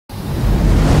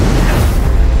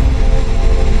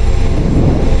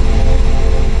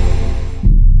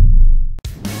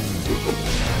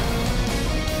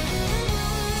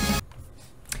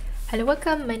and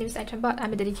welcome. My name is aichanbot.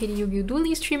 I'm a dedicated Yu-Gi-Oh! Duel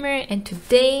Links streamer, and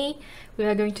today we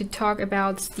are going to talk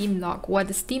about Steam Lock. What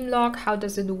is Steam Lock? How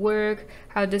does it work?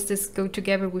 How does this go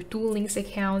together with Duel Links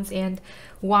accounts? And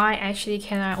why actually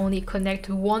can I only connect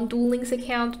one Duel Links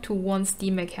account to one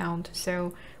Steam account?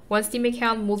 So one Steam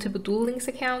account, multiple Duel Links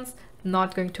accounts,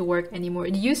 not going to work anymore.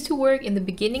 It used to work in the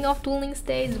beginning of Duel Links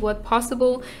days. What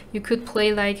possible? You could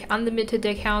play like unlimited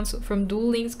accounts from Duel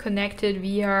Links connected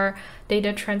via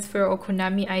data transfer or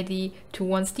Konami ID to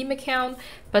one Steam account.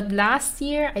 But last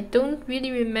year, I don't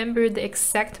really remember the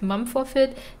exact month of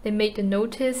it, they made a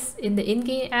notice in the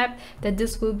in-game app that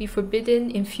this will be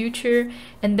forbidden in future.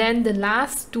 And then the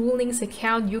last Duel Links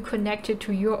account you connected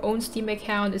to your own Steam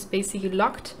account is basically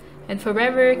locked and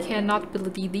forever cannot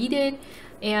be deleted,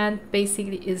 and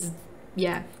basically is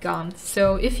gone.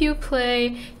 So if you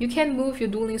play, you can move your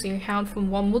Duel Links account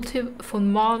from one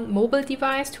mobile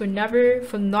device to another,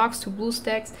 from Nox to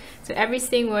BlueStacks. So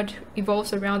everything what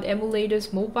evolves around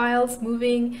emulators, mobiles,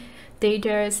 moving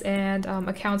datas and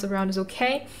accounts around is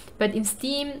okay. But in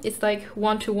Steam, it's like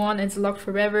one-to-one and it's locked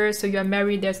forever. So you are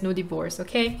married, there's no divorce,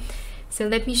 okay? So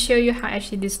let me show you how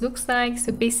actually this looks like.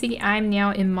 So basically I'm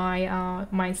now in my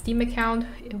my Steam account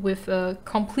with a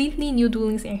completely new Duel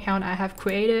Links account I have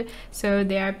created. So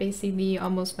there are basically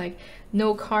almost like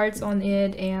no cards on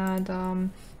it,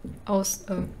 and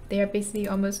also there are basically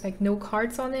almost like no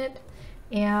cards on it,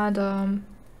 and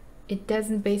it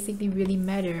doesn't basically really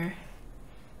matter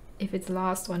if it's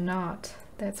lost or not.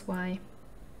 That's why.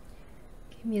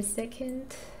 Give me a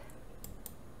second.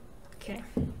 Okay.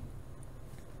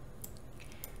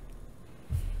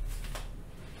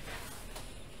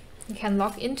 You can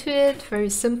log into it, very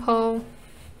simple.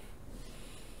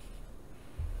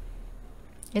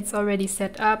 It's already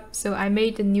set up. So I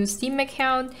made a new Steam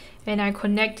account and I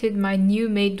connected my new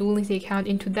made Duel Links account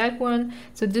into that one.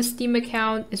 So this Steam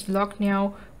account is locked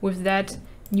now with that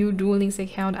new Duel Links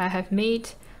account I have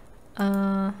made.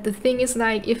 The thing is,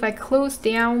 like, if I close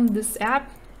down this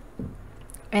app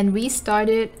and restart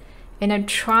it, and I'm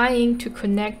trying to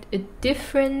connect a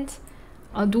different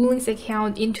Duel Links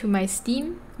account into my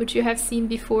Steam, which you have seen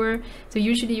before. So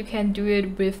usually you can do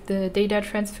it with the data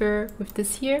transfer with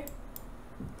this here.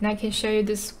 And I can show you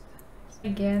this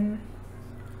again.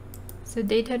 So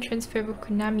data transfer with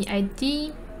Konami ID.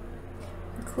 You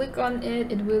click on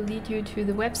it, it will lead you to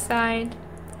the website.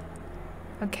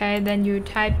 Okay, then you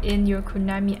type in your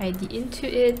Konami ID into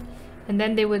it, and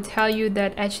then they will tell you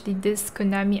that actually this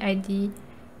Konami ID,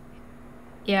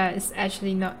 it's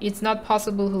actually not, it's not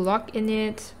possible to log in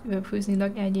it. We're using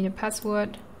login ID and a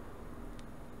password.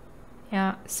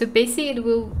 Yeah, so basically it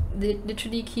will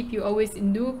literally keep you always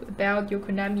in loop about your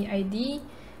Konami ID,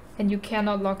 and you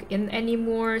cannot log in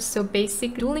anymore. So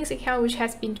basically Duel Links account which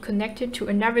has been connected to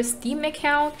another Steam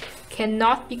account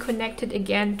cannot be connected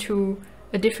again to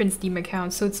a different Steam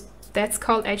account. So that's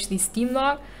called actually Steam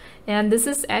Lock. And this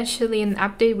is actually an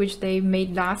update which they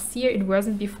made last year. It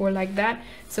wasn't before like that.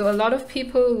 So a lot of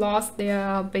people lost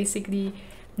their basically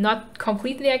not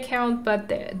completely account, but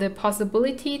the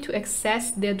possibility to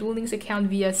access their Duel Links account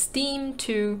via Steam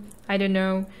to, I don't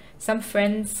know, some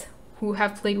friends who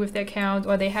have played with their account,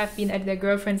 or they have been at their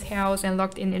girlfriend's house and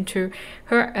logged in into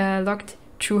her logged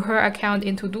through her account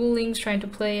into Duel Links, trying to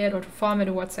play it or to farm it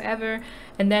or whatsoever,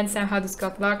 and then somehow this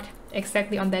got locked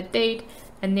exactly on that date,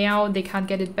 and now they can't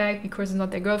get it back because it's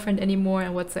not their girlfriend anymore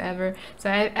and whatsoever.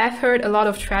 So I've heard a lot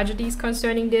of tragedies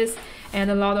concerning this, and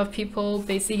a lot of people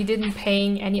basically didn't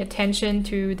paying any attention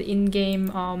to the in-game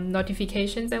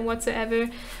notifications and whatsoever.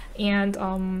 And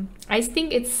I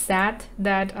think it's sad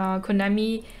that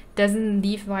Konami doesn't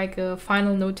leave like a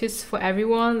final notice for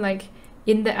everyone, like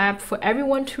in the app for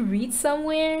everyone to read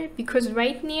somewhere, because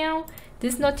right now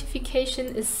this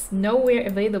notification is nowhere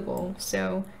available,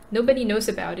 so nobody knows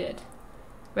about it.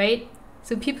 Right?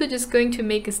 So people just going to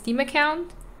make a Steam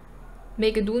account,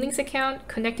 make a Duel Links account,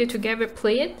 connect it together,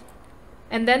 play it,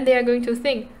 and then they are going to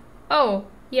think, oh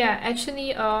yeah,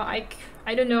 actually I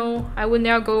don't know, I will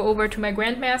now go over to my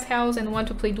grandma's house and want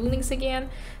to play Duel Links again.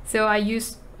 So I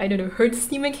use, I don't know, her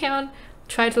Steam account,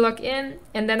 try to log in,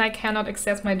 and then I cannot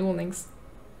access my Duel Links.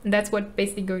 And that's what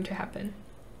basically going to happen.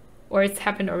 Or it's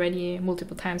happened already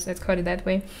multiple times, let's call it that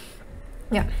way.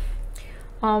 Yeah.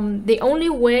 The only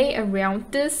way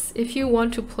around this, if you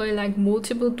want to play like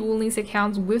multiple Duel Links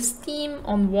accounts with Steam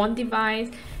on one device,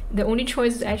 the only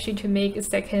choice is actually to make a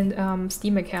second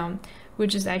Steam account,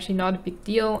 which is actually not a big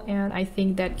deal, and I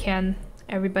think that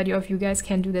everybody of you guys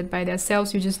can do that by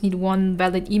themselves. You just need one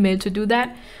valid email to do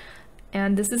that.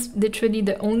 And this is literally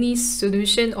the only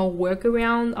solution or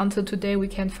workaround until today we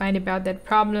can find about that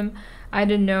problem. I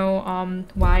don't know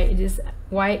why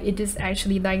it is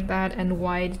actually like that and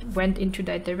why it went into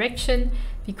that direction,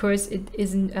 because it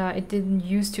didn't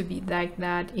used to be like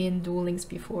that in Duel Links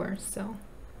before. So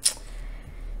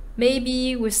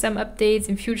maybe with some updates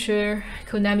in future,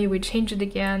 Konami will change it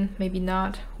again, maybe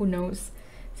not, who knows.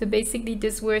 So basically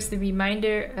this was the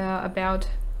reminder about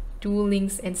Duel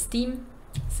Links and Steam.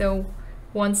 So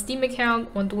one Steam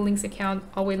account, one Duel Links account,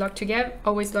 always locked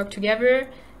together.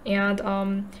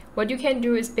 And what you can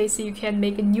do is basically you can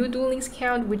make a new Duel Links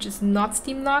account which is not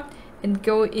Steam locked and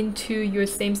go into your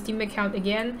same Steam account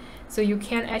again. So you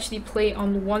can actually play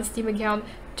on one Steam account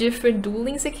different Duel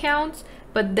Links accounts,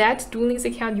 but that Duel Links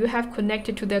account you have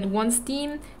connected to that one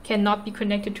Steam cannot be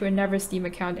connected to another Steam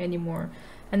account anymore.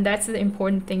 And that's the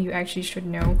important thing you actually should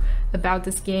know about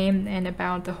this game and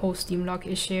about the whole Steam lock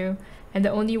issue. And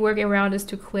the only workaround is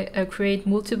to create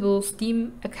multiple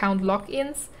Steam account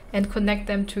logins and connect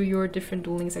them to your different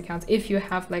Duel Links accounts if you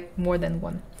have like more than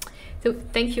one. So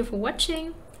thank you for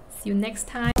watching. See you next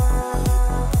time.